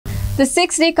The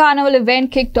 6-day carnival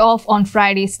event kicked off on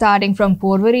Friday, starting from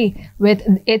Porvorim with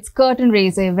its curtain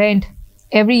raiser event.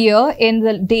 Every year, in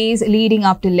the days leading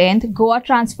up to Lent, Goa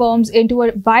transforms into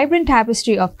a vibrant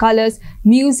tapestry of colors,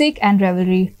 music and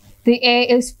revelry. The air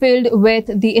is filled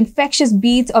with the infectious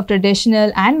beats of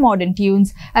traditional and modern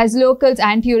tunes as locals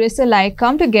and tourists alike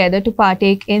come together to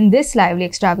partake in this lively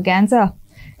extravaganza.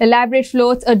 Elaborate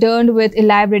floats adorned with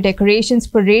elaborate decorations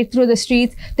parade through the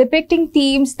streets, depicting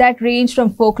themes that range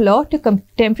from folklore to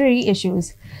contemporary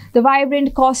issues. The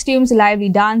vibrant costumes, lively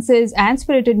dances, and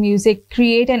spirited music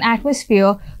create an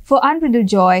atmosphere for unbridled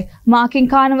joy, marking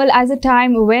Carnival as a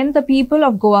time when the people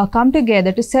of Goa come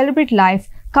together to celebrate life,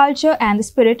 culture, and the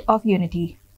spirit of unity.